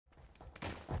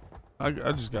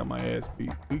I just got my ass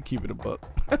beat. We keep it a buck.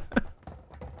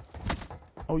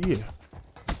 Oh yeah.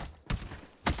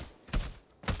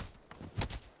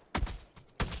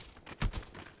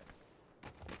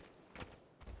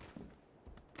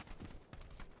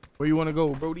 Where you want to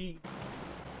go, Brody?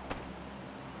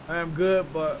 I am good,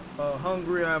 but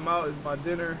hungry. I'm out. It's my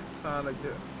dinner. Time to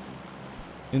get.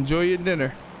 Enjoy your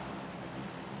dinner.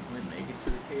 Can we make it to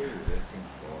the cave, or does that seem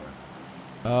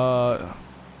far?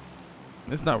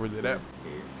 It's not really that.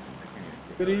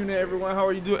 Good evening, everyone. How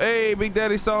are you doing? Hey, Big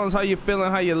Daddy Songs. How you feeling?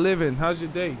 How you living? How's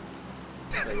your day?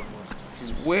 I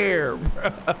swear,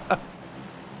 bro.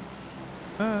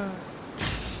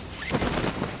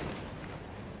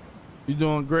 You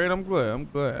doing great? I'm glad. I'm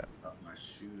glad. Up my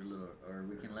shoe a little, or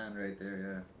we can land right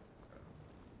there,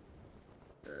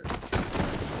 yeah.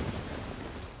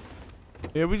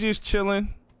 Yeah, we just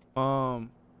chilling. What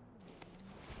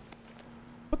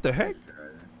the heck?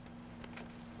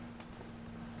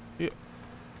 Yeah.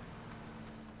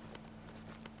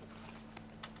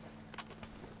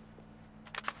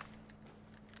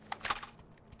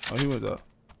 Oh, he went the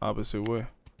opposite way.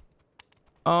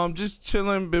 Just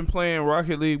chilling. Been playing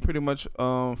Rocket League pretty much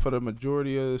for the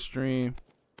majority of the stream.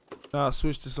 Now I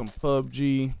switched to some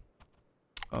PUBG.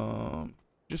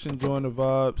 Just enjoying the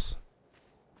vibes.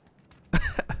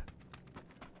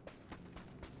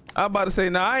 I'm about to say,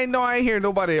 now I ain't hear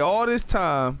nobody all this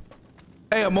time.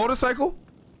 Hey, a motorcycle?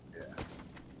 Yeah.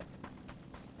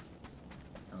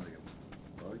 Sounds like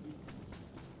a buggy.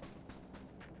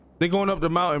 They going up the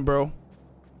mountain, bro.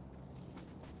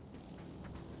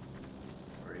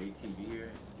 Or ATV, right?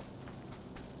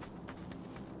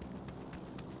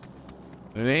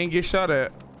 And they ain't get shot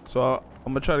at, so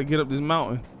I'm gonna try to get up this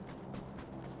mountain.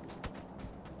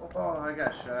 Oh, I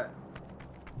got shot.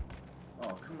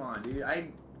 Oh, come on, dude.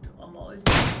 I'm always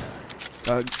getting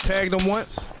shot. Tagged them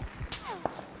once.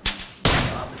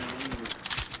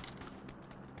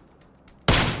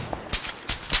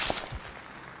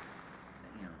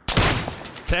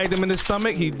 Tagged him in the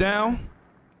stomach. He down.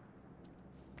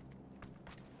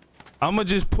 I'm gonna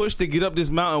just push to get up this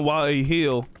mountain while he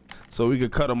heal, so we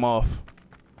could cut him off.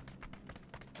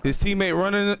 His teammate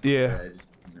running it, yeah.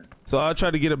 So I'll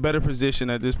try to get a better position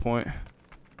at this point.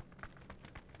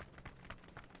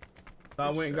 I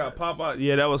went and got pop out.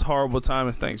 Yeah, that was horrible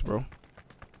timing. Thanks, bro.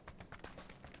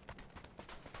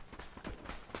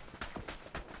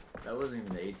 That wasn't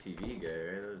even the ATV guy,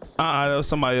 right? That was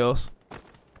somebody else.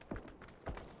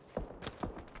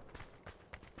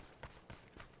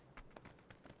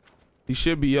 He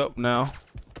should be up now.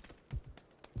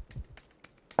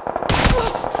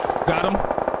 Got him.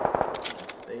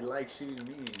 They like shooting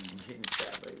me and getting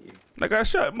shot by you. I got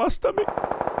shot in my stomach.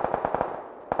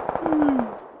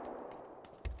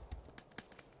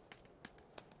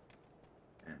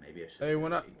 Maybe I should. Hey,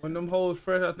 when them hoes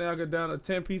fresh, I think I got down to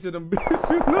 10 pieces of them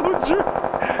bitches. No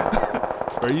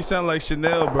joke. Bro, you sound like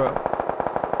Chanel,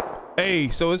 bro. Hey,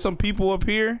 so there's some people up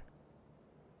here.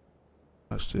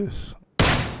 Watch this.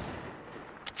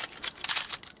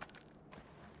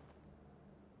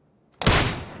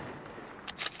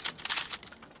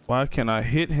 Why can't I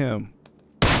hit him?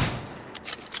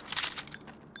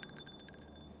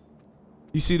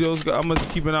 You see those guys? I'm gonna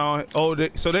keep an eye on. Oh,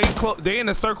 they in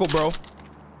a circle, bro.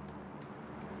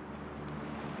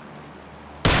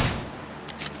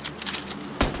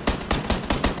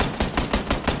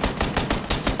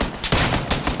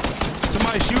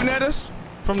 Somebody shooting at us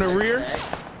from the rear.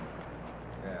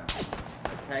 Yeah, I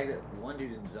tagged one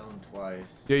dude in zone twice.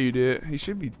 Yeah, you did. He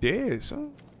should be dead,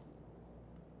 son.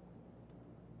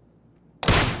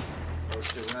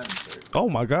 Oh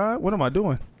my God, what am I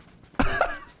doing?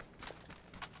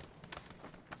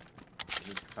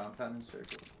 Just compound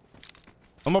circle.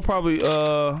 I'm gonna probably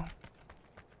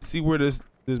see where this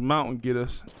mountain get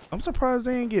us. I'm surprised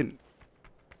they ain't getting.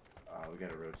 We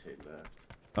gotta rotate left.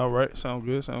 All right, sound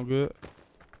good, sound good.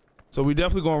 So we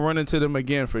definitely gonna run into them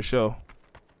again for sure.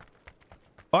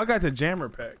 Oh, I got the jammer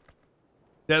pack.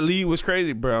 That lead was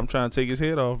crazy, bro. I'm trying to take his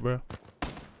head off, bro.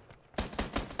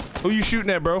 Who you shooting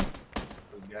at, bro?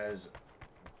 Those guys.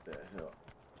 The hell.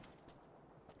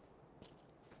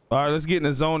 All right, let's get in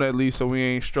the zone at least so we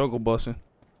ain't struggle busting.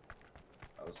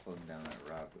 I was floating down that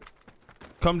rock.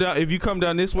 Come down. If you come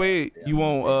down this way, yeah, you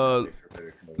won't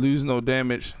lose no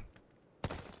damage.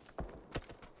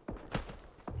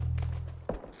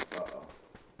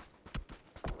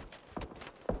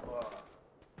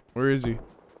 Where is he?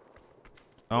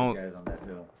 I don't. Guys on that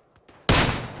hill.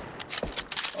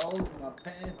 Oh, my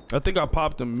pen. I think I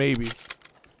popped him, maybe.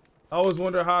 I always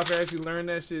wonder how I can actually learn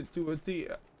that shit to a T.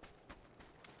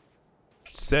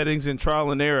 Settings and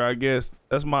trial and error, I guess.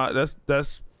 That's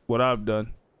what I've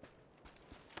done.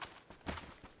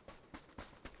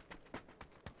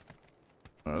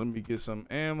 All right, let me get some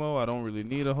ammo. I don't really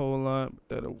need a whole lot, but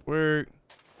that'll work.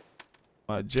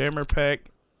 My jammer pack.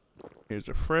 Here's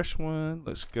a fresh one.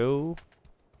 Let's go.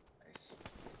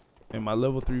 And my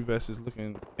level 3 vest is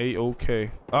looking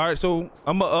a-okay. All right, so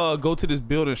I'm gonna go to this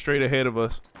building straight ahead of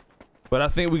us. But I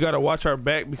think we gotta watch our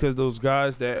back because those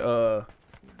guys that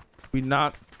we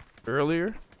knocked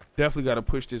earlier definitely gotta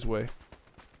push this way.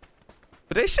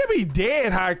 But they should be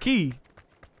dead high key.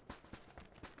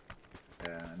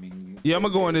 Yeah, I mean. Yeah, I'm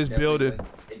gonna go in this building.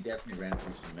 They definitely ran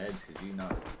through some meds because you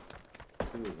knocked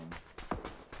 2 of them.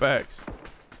 Facts.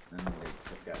 And then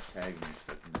they got tagged and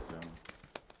stuck in the zone.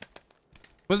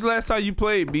 When's the last time you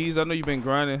played, Bees? I know you've been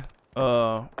grinding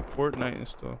Fortnite and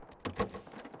stuff.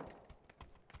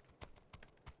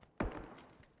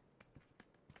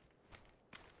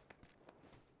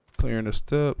 Clearing the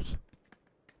steps.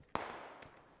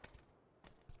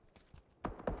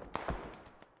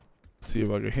 See if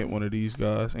I can hit one of these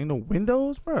guys. Ain't no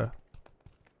windows, bro.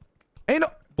 Ain't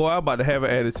no. Boy, I'm about to have an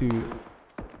attitude.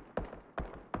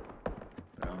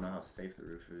 I don't know how safe the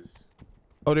roof is.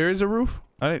 Oh, there is a roof?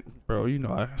 I didn't, bro. You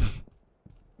know I.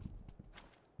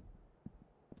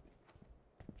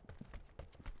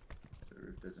 The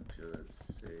roof doesn't feel that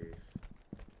safe.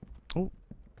 Oh,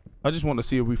 I just want to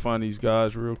see if we find these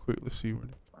guys real quick. Let's see where.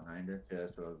 Behind us? Yeah,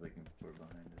 that's what I was looking for.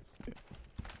 Behind us. Yeah.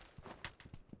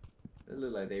 It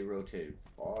looked like they rotated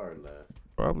far left.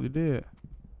 Probably did.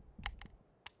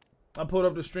 I pulled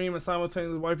up the stream and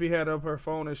simultaneously wifey had up her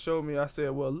phone and showed me. I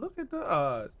said, well, look at the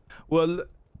odds. Well,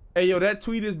 hey, yo, that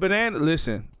tweet is banana.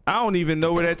 Listen, I don't even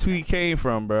know where that tweet came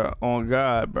from, bro. On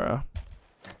God, bro.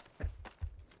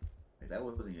 That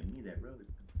wasn't even me that wrote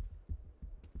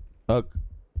it.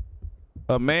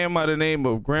 A man by the name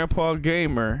of Grandpa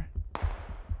Gamer.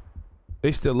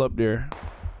 They still up there.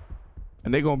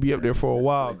 And they're going to be up there for a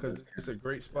while because it's a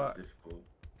great spot. Difficult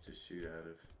to shoot out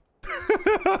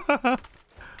of.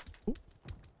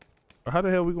 How the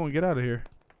hell are we going to get out of here?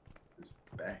 Just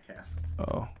back half.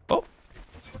 Uh-oh. Oh.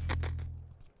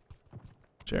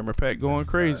 Jammer pack going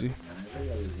crazy. Man, I think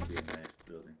that was going to be a nice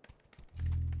building.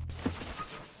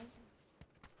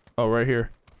 Oh, right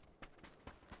here.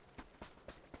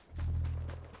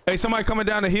 Hey, somebody coming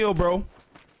down the hill, bro.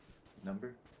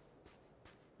 Number?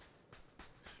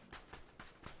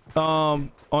 On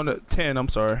the 10, I'm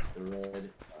sorry. The red.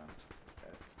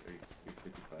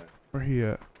 355. Where he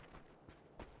at?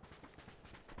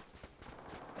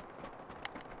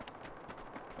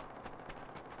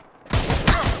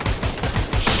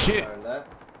 Shit.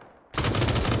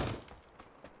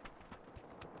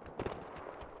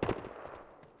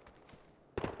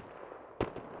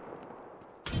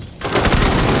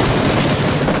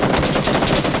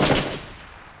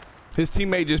 His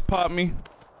teammate just popped me.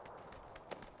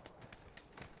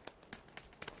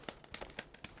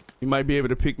 He might be able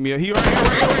to pick me up. He right here,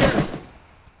 right here.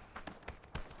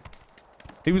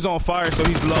 He was on fire, so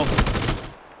he's low.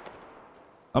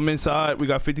 I'm inside. We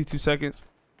got 52 seconds.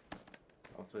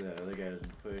 Hopefully that other guy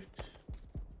doesn't push.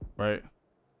 Right.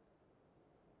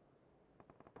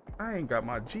 I ain't got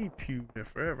my GPU in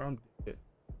forever. I'm dead.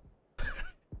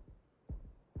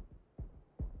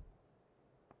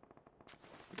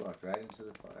 Walked right into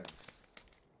the fire.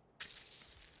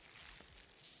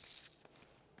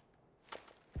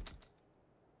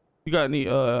 You got any,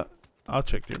 I'll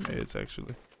check your meds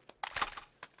actually.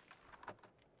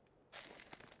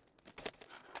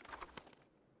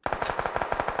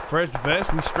 Fresh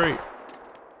vest, we straight.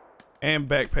 And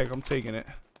backpack, I'm taking it.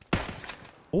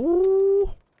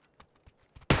 Ooh.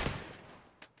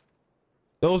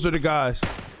 Those are the guys.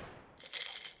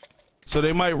 So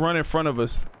they might run in front of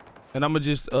us. And I'm gonna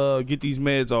just get these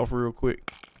meds off real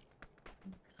quick.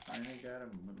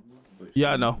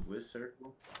 Yeah, I know.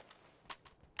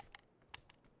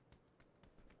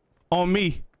 On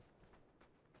me.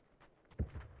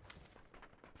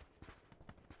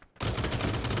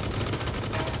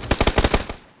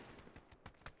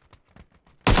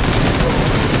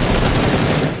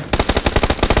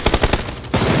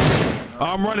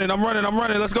 I'm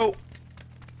running. Let's go.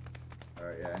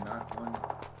 Alright, yeah, I knocked one.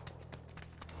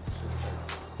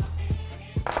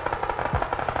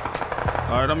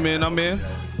 Alright, I'm in.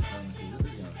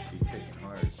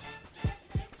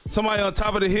 Somebody on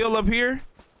top of the hill up here,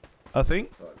 I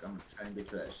think. Fuck, I'm trying to get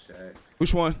to that shack.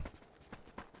 Which one?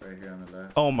 Right here on the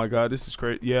left. Oh my god, this is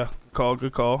great. Yeah,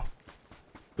 good call.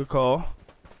 Good call.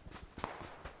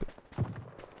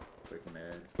 Quick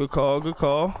med. Good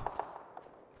call.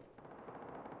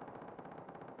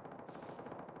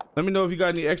 Let me know if you got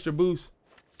any extra boost.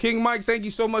 King Mike, thank you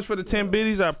so much for the 10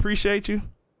 biddies. I appreciate you.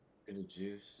 Get a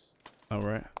juice. All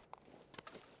right.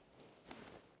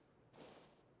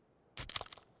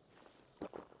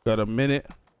 Got a minute.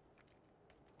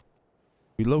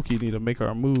 We low-key need to make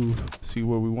our move. See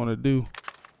what we want to do.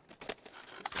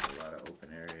 There's a lot of open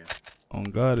area. On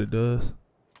God, it does.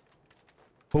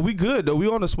 But we good though. We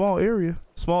on a small area,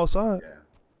 small side. Yeah.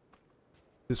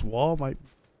 This wall might.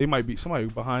 It might be somebody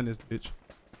behind this bitch.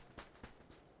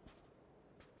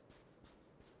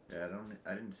 Yeah,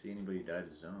 I didn't see anybody die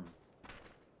to zone.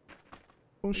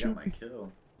 Don't shoot my me.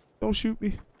 Kill. Don't shoot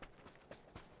me.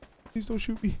 Please don't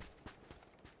shoot me.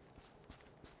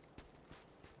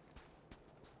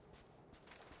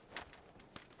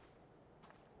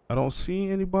 I don't see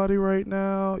anybody right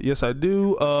now. Yes, I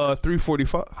do.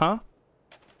 345. Huh?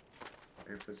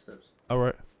 Air footsteps. All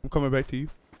right. I'm coming back to you.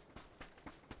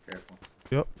 Careful.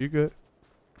 Yep, you're good.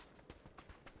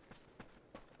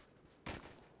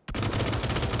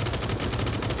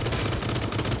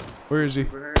 Where is he?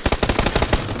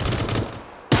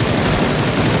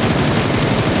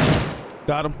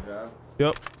 Got him.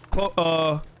 Yep.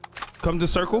 Come to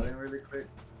circle. Really quick.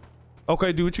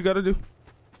 Okay, do what you gotta do.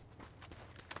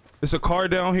 There's a car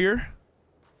down here.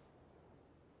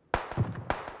 Are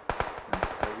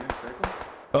you in circle?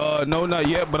 No, not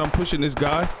yet, but I'm pushing this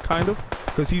guy, kind of.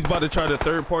 Because he's about to try to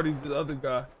third party the other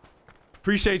guy.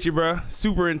 Appreciate you, bruh.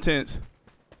 Super intense.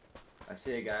 I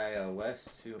see a guy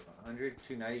west 200,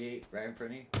 298, right in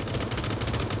front of you.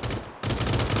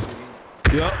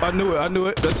 Yep, I knew it. I knew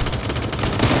it. That's...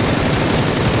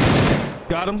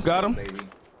 Got him. Got him. Baby.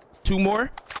 2 more.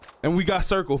 And we got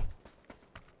circle.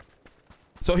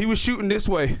 So he was shooting this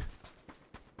way.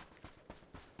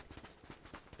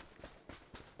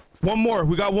 1 more.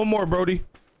 We got 1 more, Brody.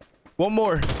 1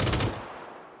 more.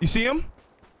 You see him?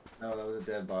 No, that was a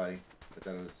dead body. I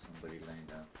thought it was somebody laying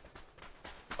down.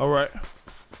 All right.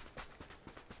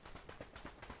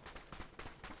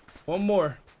 1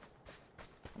 more.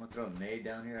 I'm gonna throw a nade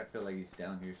down here. I feel like he's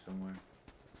down here somewhere.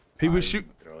 He was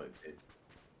shooting. Throw it.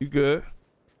 You good?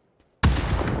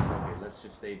 Okay, let's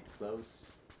just stay close.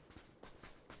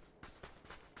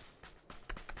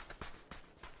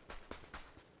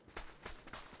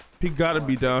 He gotta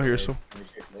be down here, so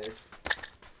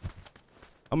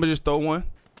I'm gonna just throw one.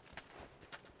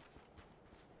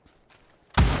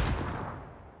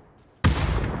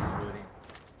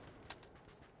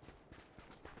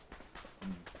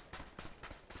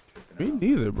 Me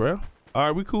neither, bro. All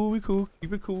right, we cool. We cool.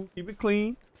 Keep it cool. Keep it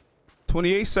clean.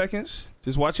 28 seconds.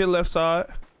 Just watch your left side.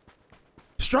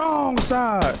 Strong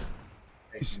side.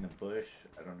 He's in the bush.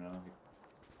 I don't know.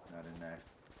 He's not in there.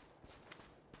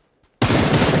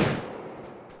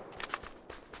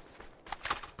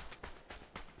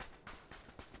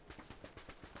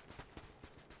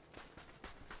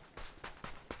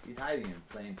 He's hiding in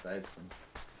plain sight.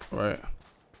 Right.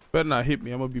 Better not hit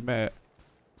me. I'm gonna be mad.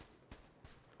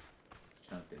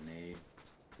 Chunk the nade.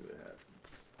 See what happens.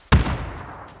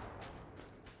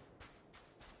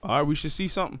 All right, we should see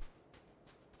something.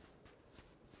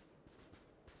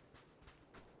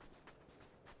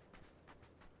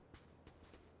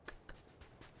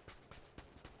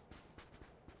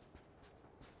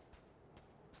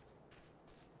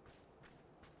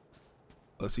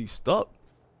 Let's see, stuck.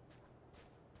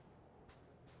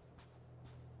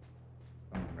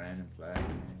 Some random flag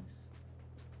things.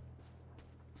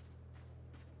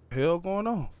 Hell going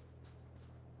on?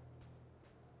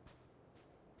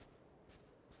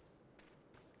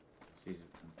 He's in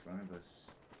front of us.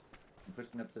 I'm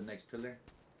pushing up to the next pillar.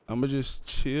 I'ma just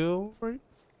chill, right?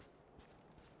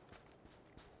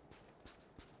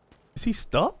 Is he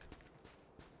stuck?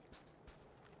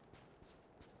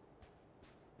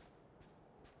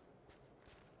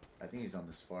 I think he's on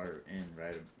this far end,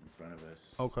 right in front of us.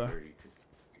 Okay. Or you could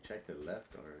check the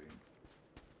left already.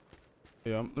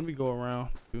 Yeah, let me go around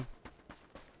too.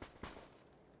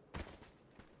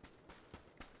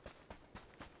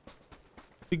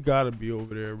 He gotta be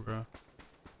over there, bro.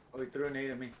 Oh, he threw a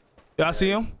nade at me. Yeah, I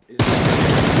see him.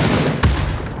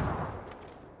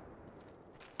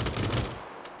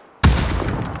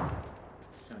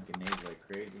 Chunking nades like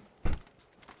crazy. Let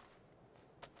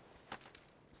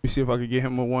me see if I can get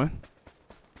him a 1.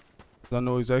 I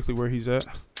know exactly where he's at.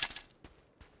 He's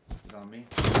on me.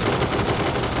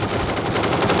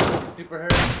 Super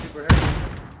hurt. Super hurt.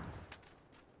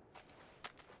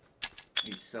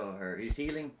 He's so hurt. He's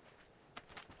healing.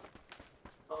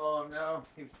 Oh no,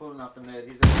 he's pulling off the mid.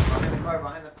 He's behind the car,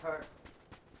 behind the car.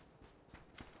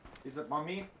 He's up on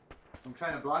me. I'm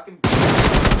trying to block him.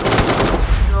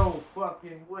 No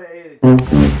fucking way.